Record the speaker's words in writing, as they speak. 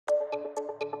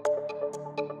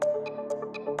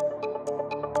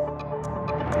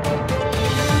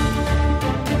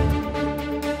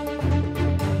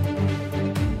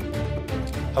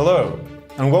Hello,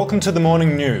 and welcome to the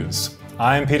Morning News.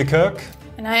 I am Peter Kirk.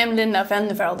 And I am Linda van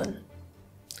der Velden.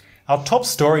 Our top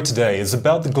story today is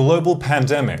about the global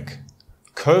pandemic.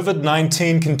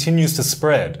 COVID-19 continues to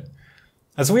spread.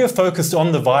 As we are focused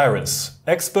on the virus,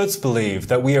 experts believe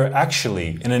that we are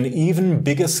actually in an even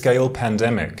bigger scale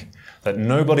pandemic that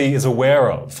nobody is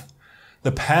aware of.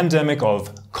 The pandemic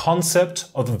of concept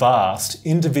of vast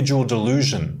individual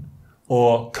delusion,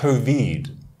 or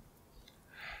COVID.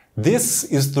 This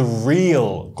is the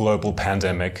real global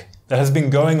pandemic that has been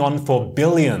going on for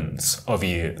billions of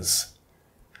years.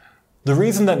 The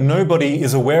reason that nobody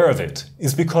is aware of it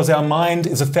is because our mind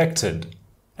is affected,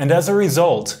 and as a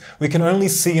result, we can only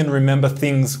see and remember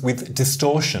things with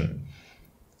distortion.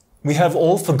 We have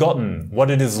all forgotten what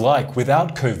it is like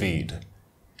without COVID,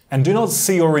 and do not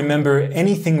see or remember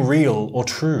anything real or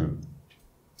true.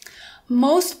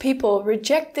 Most people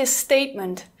reject this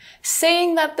statement,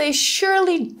 saying that they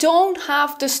surely don't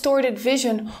have distorted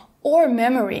vision or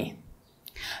memory.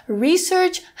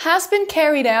 Research has been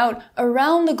carried out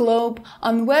around the globe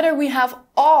on whether we have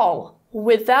all,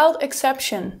 without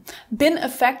exception, been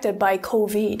affected by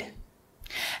COVID.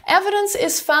 Evidence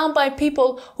is found by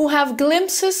people who have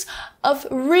glimpses of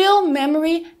real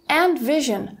memory and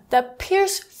vision that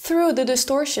pierce through the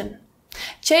distortion.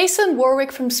 Jason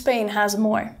Warwick from Spain has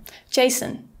more.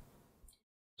 Jason.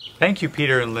 Thank you,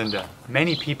 Peter and Linda.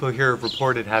 Many people here have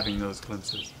reported having those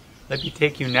glimpses. Let me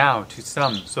take you now to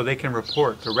some so they can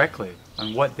report directly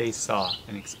on what they saw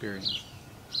and experienced.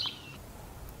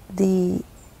 The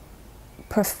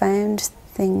profound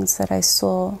things that I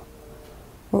saw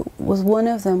was one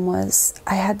of them was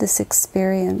I had this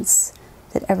experience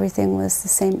that everything was the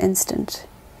same instant.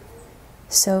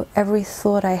 So every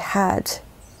thought I had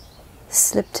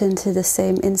slipped into the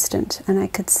same instant, and I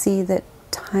could see that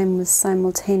time was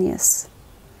simultaneous.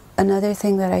 Another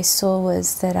thing that I saw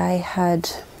was that I had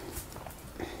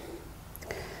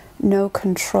no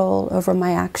control over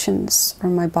my actions or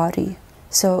my body.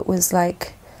 So it was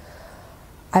like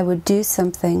I would do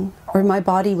something, or my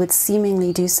body would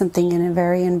seemingly do something in a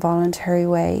very involuntary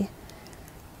way,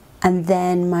 and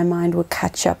then my mind would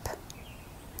catch up.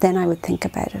 Then I would think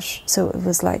about it. So it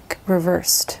was like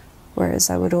reversed. Whereas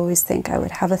I would always think I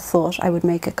would have a thought, I would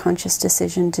make a conscious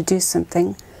decision to do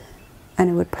something, and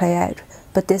it would play out.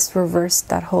 But this reversed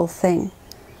that whole thing.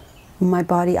 My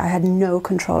body, I had no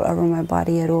control over my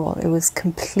body at all. It was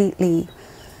completely,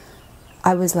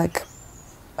 I was like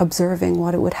observing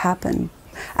what it would happen.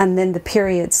 And then the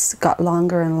periods got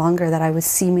longer and longer that I was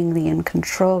seemingly in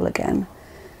control again.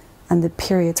 And the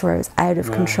periods where I was out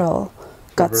of control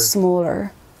got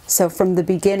smaller. So from the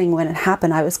beginning when it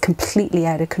happened, I was completely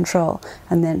out of control.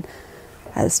 And then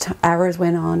as hours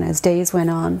went on, as days went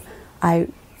on, I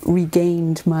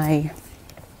regained my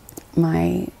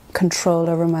control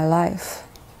over my life.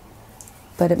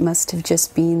 But it must have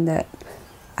just been that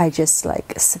I just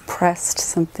like suppressed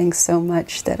something so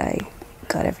much that I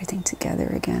got everything together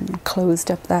again and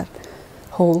closed up that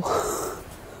hole.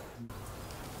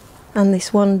 And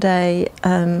this one day,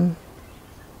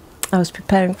 I was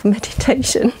preparing for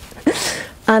meditation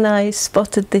and I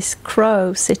spotted this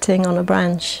crow sitting on a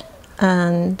branch,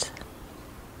 and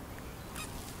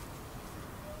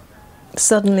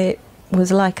suddenly it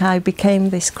was like I became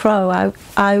this crow.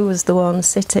 I was the one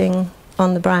sitting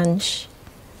on the branch,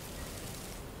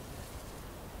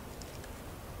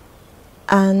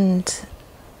 and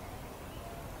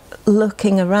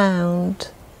looking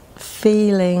around,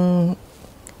 feeling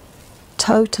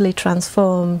totally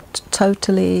transformed,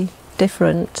 totally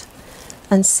different,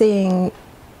 and seeing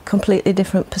completely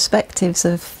different perspectives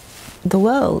of the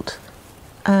world.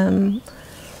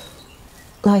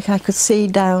 Like I could see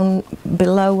down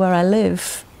below where I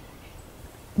live,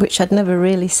 which I'd never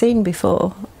really seen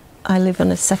before. I live on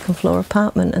a second floor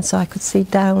apartment, and so I could see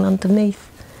down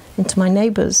underneath into my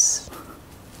neighbours,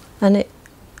 and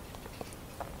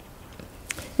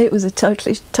it was a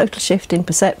total shift in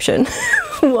perception,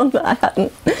 one that I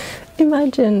hadn't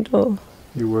imagined. Or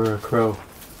You were a crow.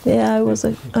 Yeah, I was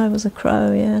a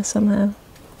crow. Yeah, somehow.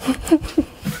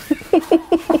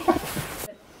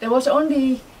 There was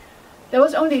only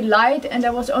light, and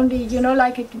there was only, you know,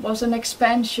 like it was an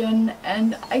expansion,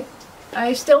 and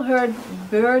I still heard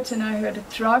birds, and I heard a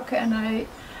truck,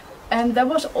 and that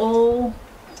was all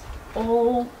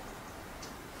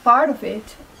part of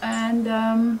it.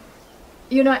 And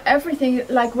you know, everything,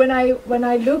 like when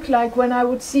I look, like when I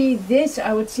would see this,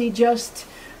 I would see just,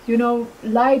 you know,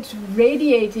 light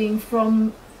radiating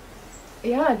from,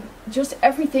 yeah, just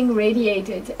everything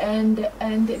radiated, and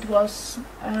it was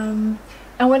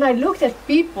and when I looked at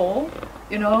people,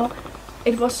 you know,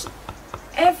 it was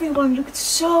everyone looked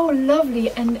so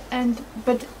lovely,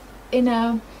 but in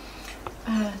a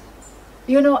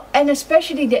you know, and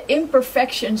especially the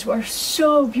imperfections were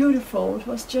so beautiful. It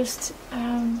was just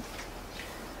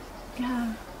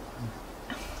yeah.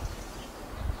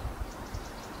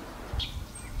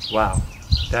 Wow,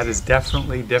 that is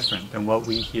definitely different than what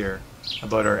we hear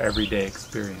about our everyday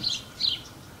experience.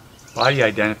 Body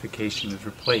identification is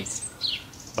replaced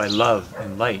by love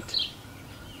and light,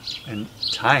 and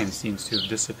time seems to have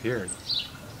disappeared.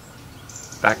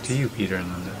 Back to you, Peter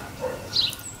and Linda.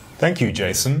 Thank you,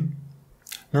 Jason.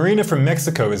 Marina from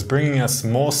Mexico is bringing us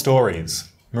more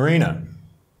stories. Marina.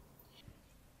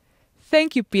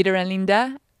 Thank you, Peter and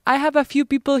Linda. I have a few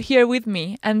people here with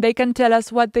me, and they can tell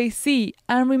us what they see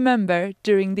and remember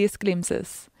during these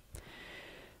glimpses.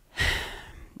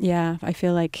 Yeah, I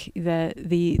feel like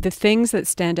the things that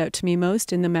stand out to me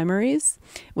most in the memories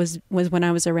was when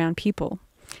I was around people.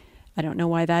 I don't know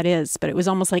why that is, but it was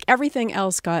almost like everything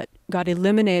else got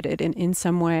eliminated in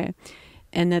some way,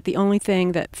 and that the only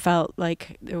thing that felt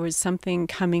like there was something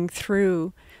coming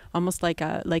through, almost like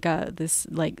a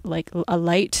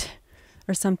light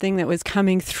or something that was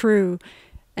coming through.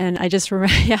 And I just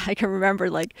remember, yeah, I can remember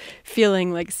like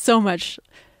feeling like so much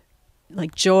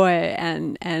like joy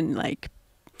and like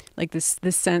this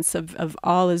sense of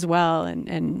all is well,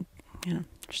 and you know,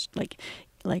 just like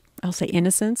I'll say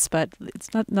innocence, but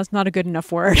that's not a good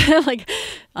enough word. like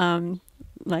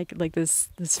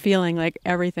this feeling like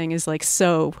everything is like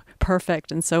so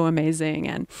perfect and so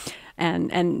amazing,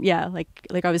 and yeah,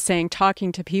 like I was saying,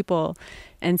 talking to people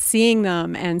and seeing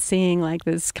them and seeing like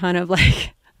this kind of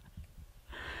like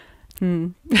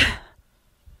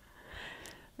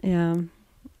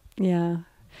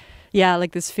yeah,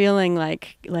 like this feeling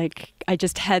like I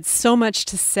just had so much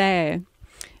to say,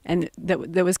 and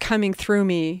that was coming through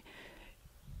me,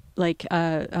 like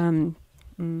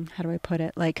how do I put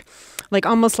it? Like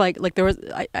almost like there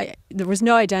was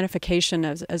no identification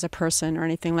as a person or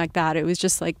anything like that. It was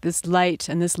just like this light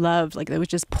and this love, like that was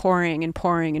just pouring and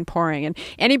pouring and pouring. And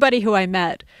anybody who I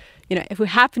met, you know, who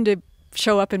happened to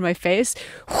show up in my face,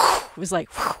 it was like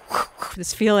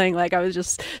this feeling like I was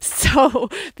just so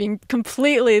being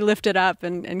completely lifted up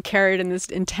and carried in this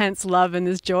intense love and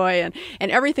this joy,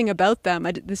 and everything about them.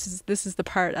 This is the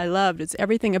part I loved. It's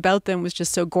everything about them was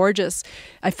just so gorgeous.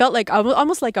 I felt like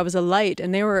almost like I was a light,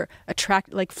 and they were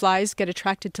like flies get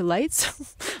attracted to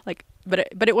lights, like.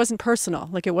 But it wasn't personal.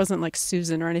 Like it wasn't like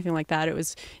Susan or anything like that. It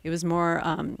was more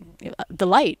the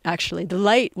light. Actually, the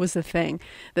light was the thing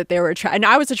that they were attracted, and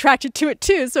I was attracted to it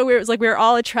too. So it was like we were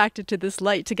all attracted to this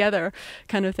light together,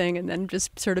 kind of thing. And then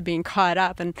just sort of being caught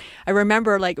up. And I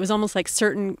remember like it was almost like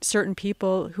certain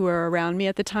people who were around me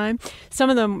at the time. Some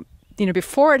of them, you know,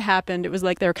 before it happened, it was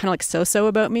like they were kind of like so-so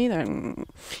about me. They,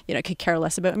 you know, could care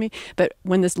less about me. But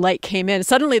when this light came in,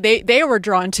 suddenly they were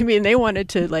drawn to me, and they wanted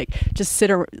to like just sit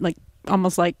like.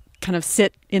 Almost like kind of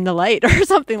sit in the light or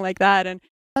something like that. And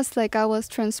it's like I was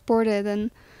transported, and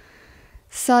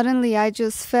suddenly I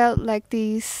just felt like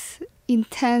this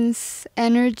intense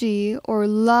energy or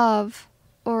love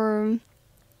or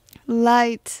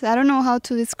light. I don't know how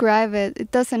to describe it.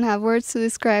 It doesn't have words to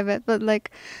describe it, but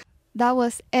like that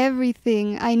was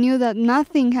everything. I knew that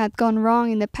nothing had gone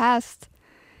wrong in the past.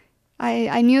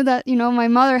 I knew that, you know, my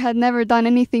mother had never done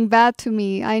anything bad to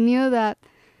me. I knew that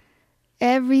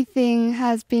everything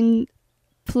has been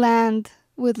planned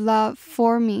with love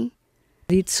for me.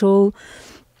 It's all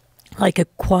like a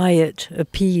quiet, a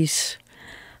peace,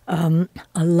 a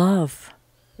love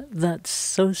that's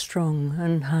so strong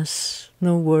and has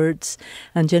no words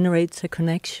and generates a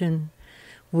connection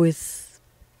with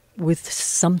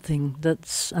something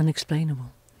that's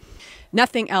unexplainable.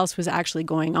 Nothing else was actually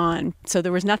going on, so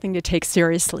there was nothing to take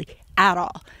seriously at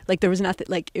all. Like there was nothing,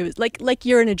 like it was like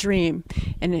you're in a dream,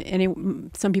 and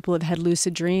some people have had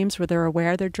lucid dreams where they're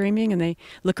aware they're dreaming and they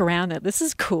look around and this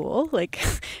is cool, like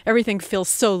everything feels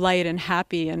so light and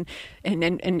happy and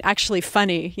actually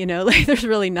funny, you know, like there's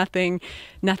really nothing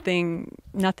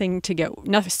to get,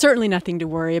 certainly nothing to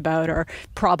worry about or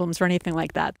problems or anything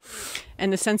like that.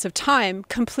 And the sense of time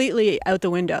completely out the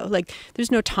window. Like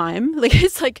there's no time. Like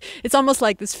it's almost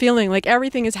like this feeling like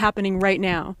everything is happening right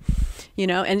now, you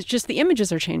know, and it's just the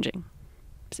images are changing.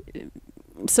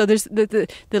 So there's the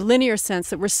linear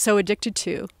sense that we're so addicted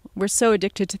to. We're so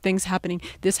addicted to things happening.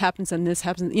 This happens and this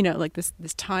happens, you know, like this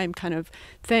time kind of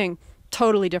thing.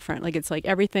 Totally different. Like it's like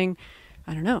everything,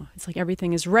 I don't know, it's like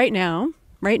everything is right now,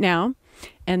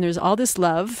 and there's all this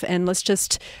love, and let's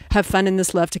just have fun in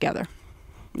this love together.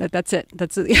 That's it.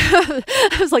 That's it.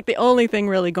 It was like the only thing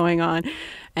really going on,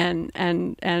 and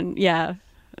yeah,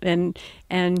 and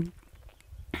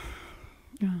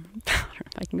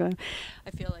I can go.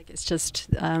 I feel like it's just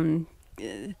the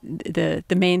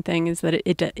main thing is that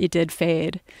it did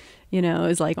fade. You know, it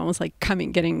was like almost like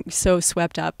getting so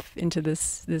swept up into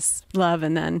this love,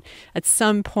 and then at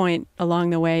some point along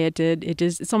the way,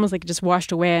 it's almost like it just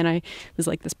washed away, and I was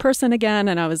like this person again,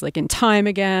 and I was like in time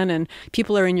again, and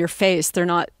people are in your face. They're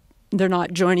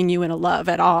not joining you in a love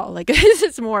at all. Like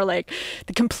it's more like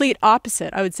the complete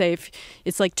opposite. I would say if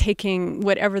it's like taking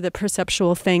whatever the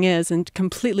perceptual thing is and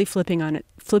completely flipping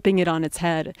it on its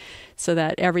head, so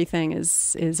that everything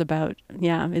is about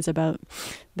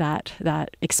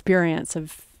that experience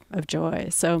of joy.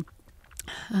 So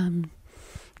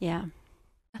yeah.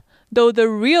 Though the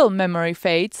real memory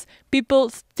fades, people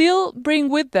still bring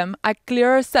with them a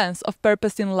clearer sense of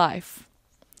purpose in life.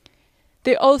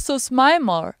 They also smile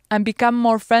more and become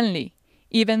more friendly,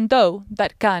 even though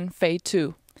that can fade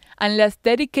too, unless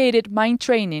dedicated mind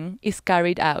training is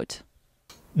carried out.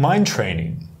 Mind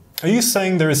training? Are you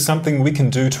saying there is something we can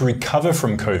do to recover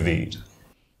from COVID?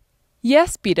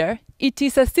 Yes, Peter, it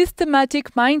is a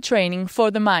systematic mind training for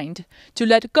the mind to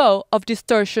let go of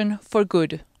distortion for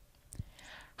good.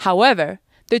 However,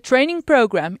 the training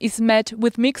program is met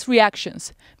with mixed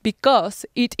reactions because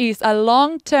it is a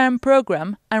long-term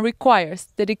program and requires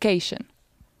dedication.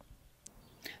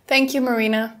 Thank you,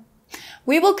 Marina.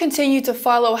 We will continue to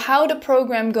follow how the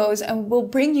program goes and will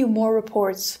bring you more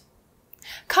reports.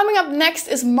 Coming up next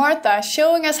is Martha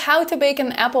showing us how to bake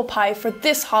an apple pie for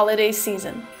this holiday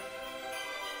season.